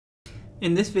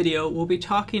In this video, we'll be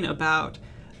talking about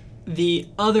the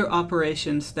other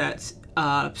operations that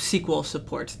SQL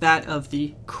supports, that of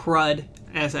the CRUD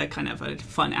as a kind of a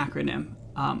fun acronym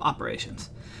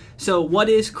operations. So what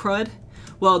is CRUD?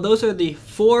 Well, those are the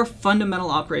 4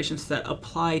 fundamental operations that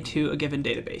apply to a given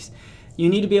database. You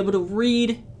need to be able to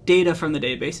read data from the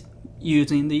database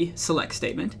using the select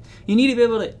statement. You need to be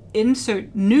able to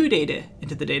insert new data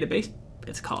into the database.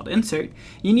 It's called insert.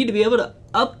 You need to be able to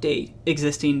update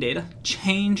existing data,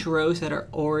 change rows that are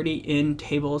already in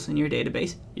tables in your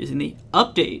database using the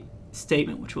update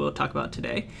statement, which we'll talk about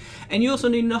today. And you also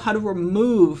need to know how to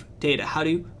remove data, how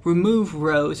to remove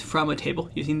rows from a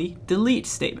table using the delete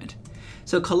statement.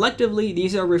 So collectively,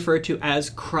 these are referred to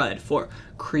as CRUD, for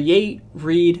create,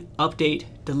 read, update,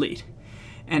 delete.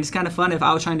 And it's kind of fun if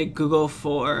I was trying to Google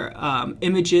for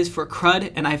images for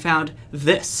CRUD and I found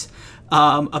this.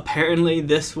 Apparently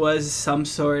this was some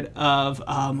sort of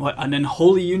an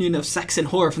unholy union of sex and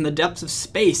horror from the depths of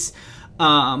space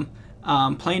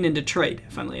playing in Detroit,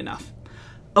 funnily enough.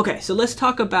 Okay, so let's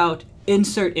talk about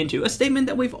insert into, a statement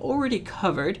that we've already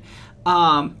covered.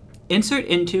 Insert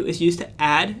into is used to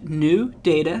add new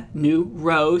data, new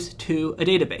rows to a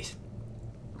database,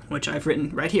 which I've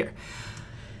written right here.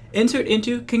 Insert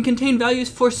into can contain values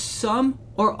for some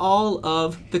or all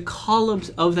of the columns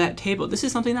of that table. This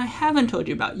is something I haven't told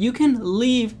you about. You can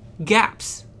leave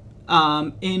gaps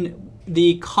in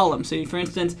the column. So for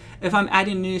instance, if I'm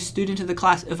adding a new student to the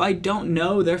class, if I don't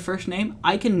know their first name,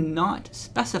 I cannot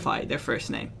specify their first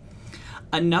name.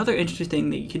 Another interesting thing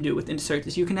that you can do with insert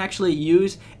is you can actually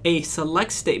use a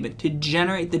select statement to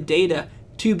generate the data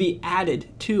to be added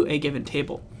to a given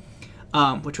table,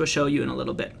 which we'll show you in a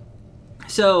little bit.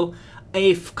 So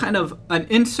a kind of an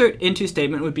insert into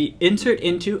statement would be insert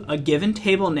into a given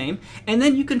table name, and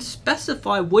then you can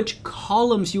specify which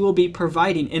columns you will be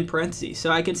providing in parentheses. So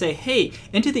I can say, hey,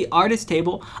 into the artist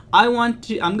table, I'm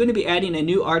going to be adding a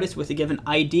new artist with a given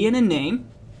ID and a name.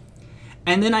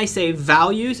 And then I say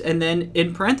values, and then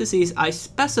in parentheses, I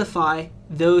specify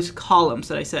those columns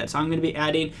that I said. So I'm going to be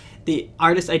adding the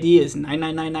artist ID is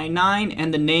 99999,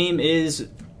 and the name is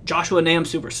Joshua Nam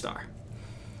Superstar.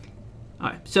 All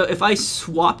right, so if I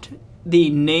swapped the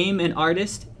name and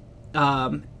artist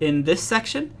in this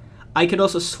section, I could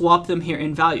also swap them here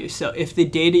in values. So if the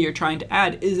data you're trying to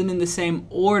add isn't in the same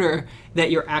order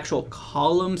that your actual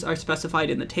columns are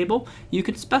specified in the table, you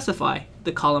could specify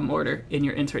the column order in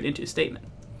your insert into statement.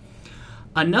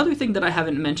 Another thing that I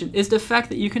haven't mentioned is the fact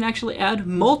that you can actually add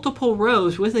multiple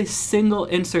rows with a single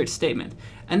insert statement.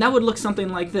 And that would look something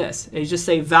like this. You just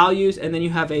say values, and then you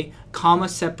have a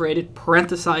comma-separated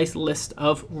parenthesized list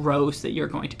of rows that you're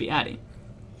going to be adding.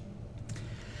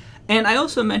 And I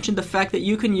also mentioned the fact that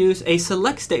you can use a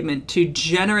select statement to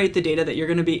generate the data that you're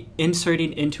going to be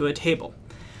inserting into a table.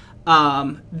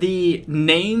 The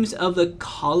names of the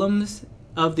columns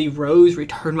of the rows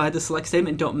returned by the select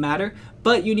statement don't matter,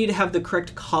 but you need to have the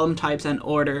correct column types and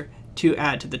order to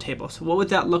add to the table. So what would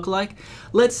that look like?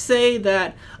 Let's say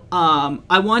that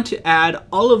I want to add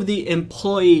all of the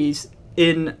employees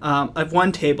in of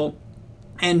one table,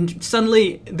 and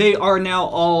suddenly they are now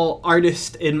all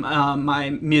artists in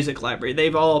my music library.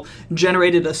 They've all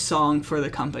generated a song for the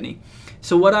company.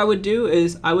 So what I would do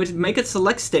is I would make a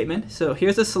select statement. So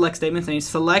here's a select statement saying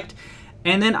select,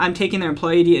 and then I'm taking their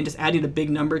employee ID and just adding a big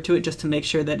number to it just to make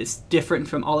sure that it's different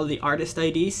from all of the artist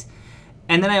IDs.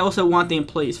 And then I also want the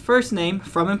employee's first name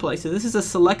from employee. So this is a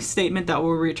select statement that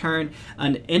will return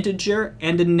an integer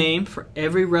and a name for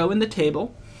every row in the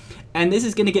table. And this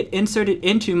is going to get inserted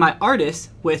into my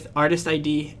artist with artist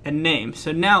ID and name.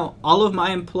 So now all of my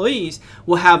employees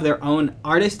will have their own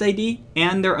artist ID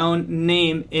and their own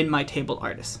name in my table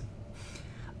artist.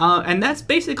 And that's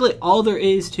basically all there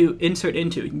is to insert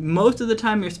into. Most of the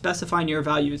time you're specifying your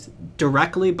values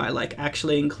directly by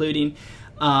actually including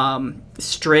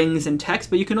strings and text,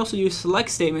 but you can also use select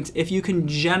statements if you can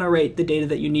generate the data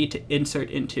that you need to insert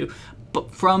into,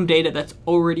 but from data that's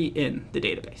already in the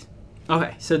database.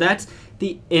 Okay, so that's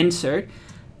the insert.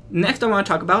 Next I want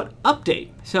to talk about update.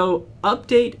 So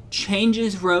update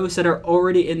changes rows that are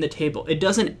already in the table. It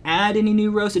doesn't add any new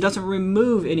rows, it doesn't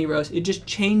remove any rows, it just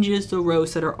changes the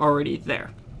rows that are already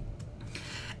there.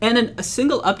 And then a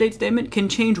single update statement can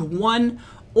change one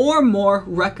or more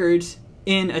records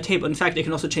in a table. In fact, it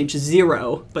can also change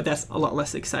 0, but that's a lot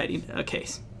less exciting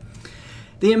case.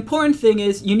 The important thing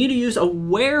is you need to use a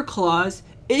where clause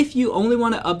if you only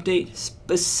want to update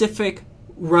specific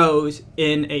rows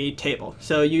in a table.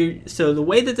 So the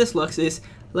way that this looks is,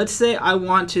 let's say I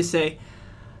want to say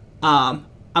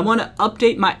I want to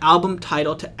update my album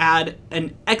title to add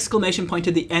an exclamation point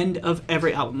to the end of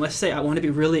every album. Let's say I want to be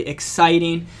really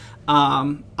exciting.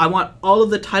 I want all of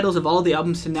the titles of all of the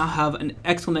albums to now have an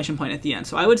exclamation point at the end.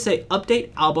 So I would say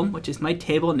update album, which is my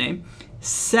table name,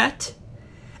 set,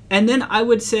 and then I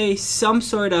would say some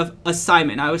sort of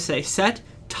assignment. I would say set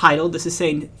title. This is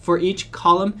saying for each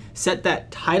column, set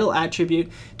that title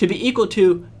attribute to be equal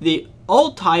to the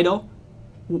old title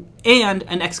and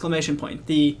an exclamation point.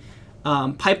 The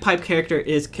pipe character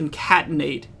is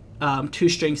concatenate two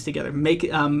strings together,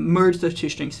 merge those two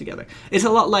strings together. It's a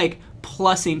lot like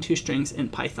plussing two strings in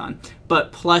Python,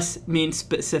 but plus means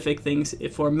specific things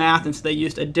for math, and so they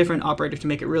used a different operator to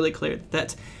make it really clear that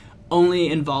that's only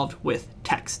involved with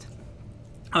text.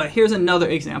 All right, here's another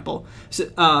example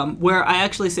where I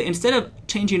actually say instead of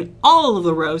changing all of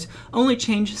the rows, only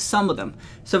change some of them.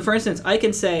 So for instance, I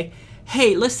can say,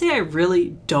 hey, let's say I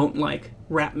really don't like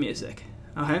rap music.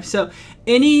 Okay, so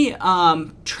any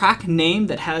track name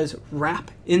that has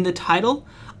rap in the title,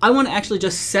 I want to actually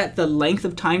just set the length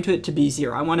of time to it to be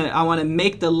 0. I want to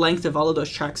make the length of all of those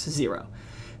tracks 0.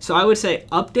 So I would say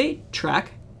update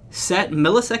track set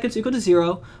milliseconds equal to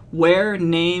 0 where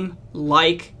name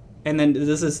like, and then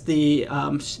this is the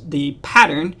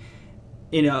pattern.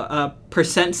 You know, a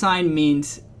 %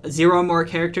 means 0 or more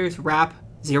characters. Rap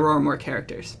 0 or more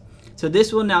characters. So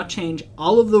this will now change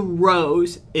all of the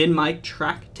rows in my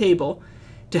track table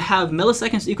to have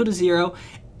milliseconds equal to 0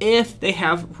 if they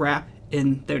have rap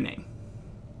in their name.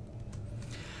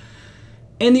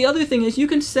 And the other thing is you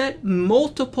can set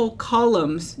multiple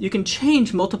columns. You can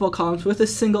change multiple columns with a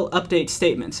single update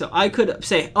statement. So I could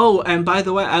say, oh, and by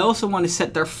the way, I also want to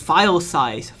set their file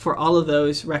size for all of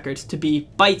those records to be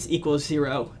bytes equals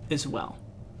 0 as well.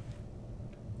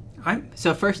 All right,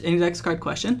 so first index card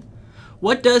question.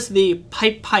 What does the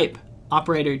pipe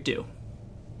operator do?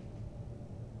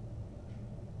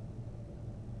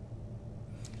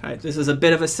 All right, this is a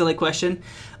bit of a silly question.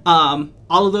 All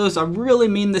of those really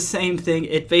mean the same thing.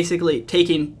 It's basically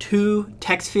taking two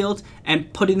text fields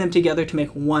and putting them together to make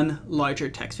one larger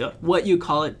text field. What you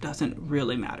call it doesn't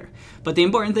really matter. But the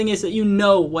important thing is that you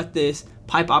know what this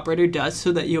pipe operator does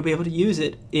so that you'll be able to use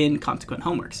it in consequent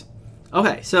homeworks.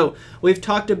 Okay, so we've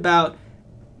talked about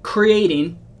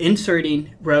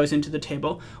inserting rows into the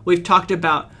table. We've talked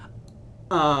about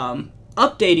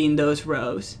updating those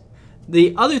rows.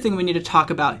 The other thing we need to talk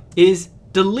about is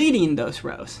deleting those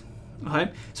rows.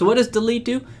 Okay, so what does delete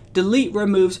do? Delete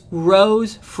removes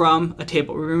rows from a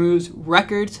table, removes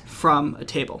records from a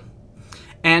table.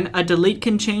 And a delete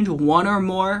can change one or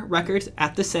more records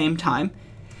at the same time.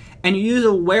 And you use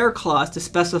a where clause to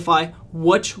specify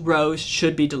which rows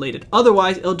should be deleted.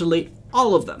 Otherwise, it'll delete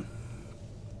all of them.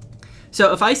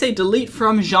 So if I say delete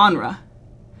from genre,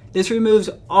 this removes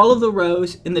all of the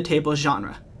rows in the table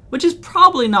genre, which is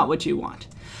probably not what you want.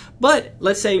 But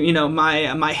let's say, you know,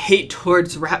 my hate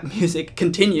towards rap music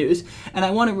continues, and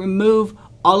I want to remove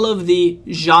all of the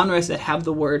genres that have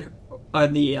the word or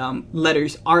the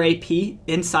letters RAP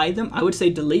inside them. I would say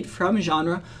delete from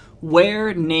genre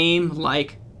where name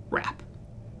like rap.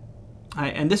 All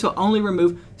right, and this will only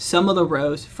remove some of the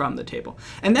rows from the table.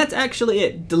 And that's actually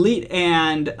it. Delete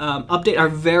and update are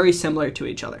very similar to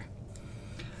each other.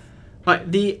 All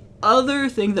right, the other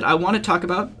thing that I want to talk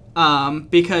about,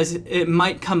 because it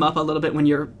might come up a little bit when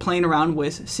you're playing around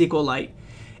with SQLite,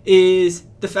 is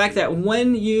the fact that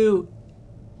when you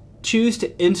choose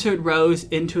to insert rows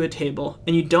into a table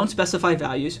and you don't specify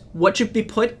values, what should be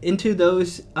put into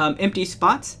those empty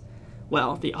spots?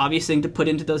 Well, the obvious thing to put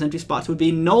into those empty spots would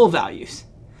be null values.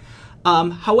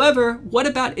 However, what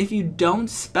about if you don't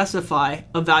specify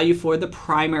a value for the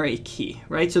primary key,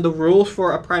 right? So the rules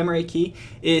for a primary key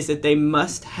is that they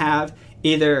must have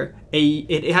either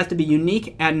it has to be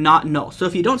unique and not null. So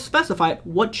if you don't specify it,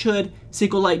 what should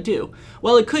SQLite do?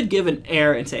 Well, it could give an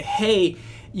error and say, hey,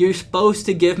 you're supposed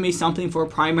to give me something for a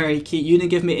primary key. You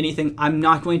didn't give me anything. I'm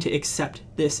not going to accept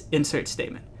this insert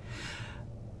statement.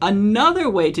 Another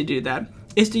way to do that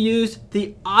is to use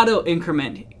the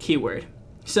autoincrement keyword.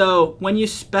 So when you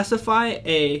specify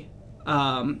a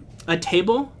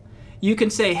table, you can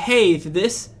say, hey,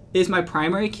 this is my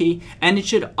primary key, and it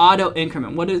should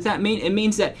auto-increment. What does that mean? It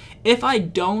means that if I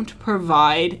don't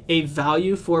provide a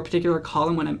value for a particular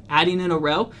column when I'm adding in a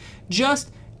row,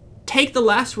 just take the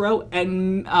last row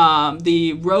and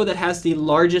the row that has the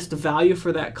largest value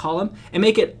for that column and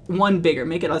make it one bigger,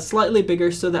 make it a slightly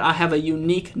bigger so that I have a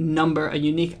unique number, a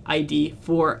unique ID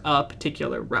for a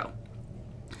particular row.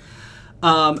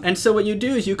 And so what you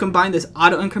do is you combine this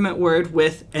auto-increment word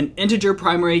with an integer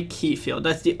primary key field.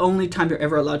 That's the only time you're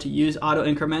ever allowed to use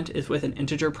auto-increment is with an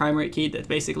integer primary key that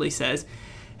basically says,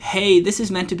 hey, this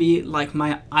is meant to be like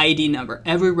my ID number.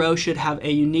 Every row should have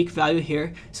a unique value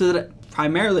here so that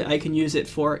primarily I can use it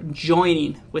for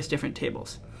joining with different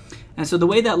tables. And so the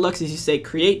way that looks is you say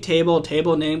create table,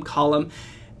 table name, column,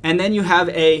 and then you have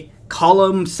a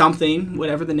column something,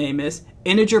 whatever the name is,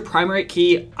 integer primary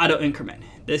key auto increment.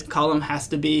 This column has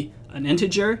to be an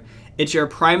integer. It's your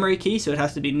primary key, so it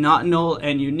has to be not null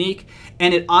and unique,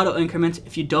 and it auto increments.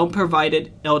 If you don't provide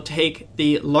it, it'll take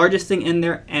the largest thing in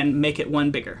there and make it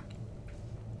one bigger.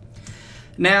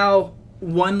 Now,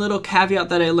 one little caveat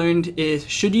that I learned is,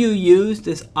 should you use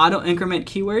this auto increment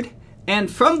keyword?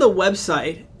 And from the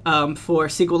website for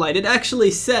SQLite, it actually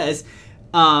says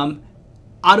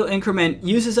auto increment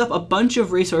uses up a bunch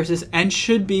of resources and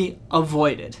should be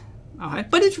avoided. All right,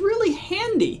 but it's really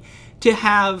handy to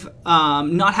have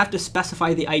not have to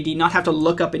specify the ID, not have to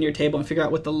look up in your table and figure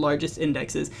out what the largest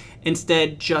index is.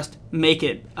 Instead, just make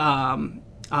it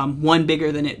one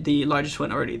bigger than the largest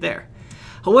one already there.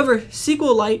 However,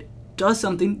 SQLite does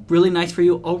something really nice for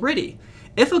you already.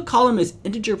 If a column is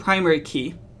integer primary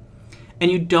key and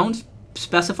you don't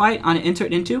specify it on an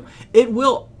insert into, it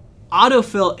will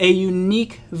autofill a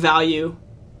unique value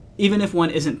even if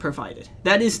one isn't provided.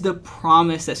 That is the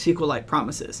promise that SQLite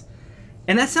promises.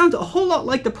 And that sounds a whole lot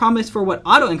like the promise for what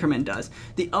auto increment does.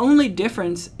 The only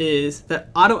difference is that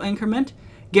auto increment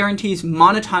guarantees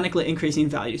monotonically increasing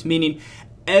values, meaning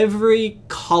every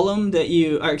column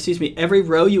that every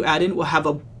row you add in will have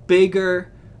a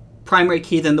bigger primary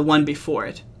key than the one before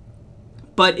it.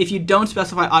 But if you don't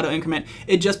specify auto increment,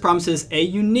 it just promises a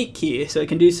unique key, so it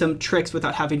can do some tricks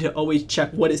without having to always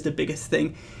check what is the biggest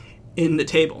thing in the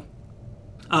table.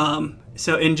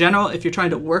 So in general, if you're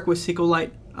trying to work with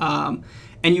SQLite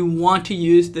and you want to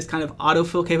use this kind of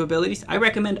autofill capabilities, I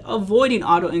recommend avoiding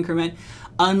auto increment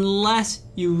unless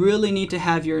you really need to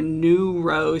have your new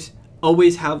rows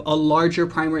always have a larger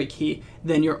primary key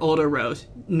than your older rows.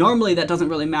 Normally that doesn't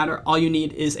really matter. All you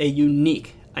need is a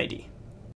unique ID.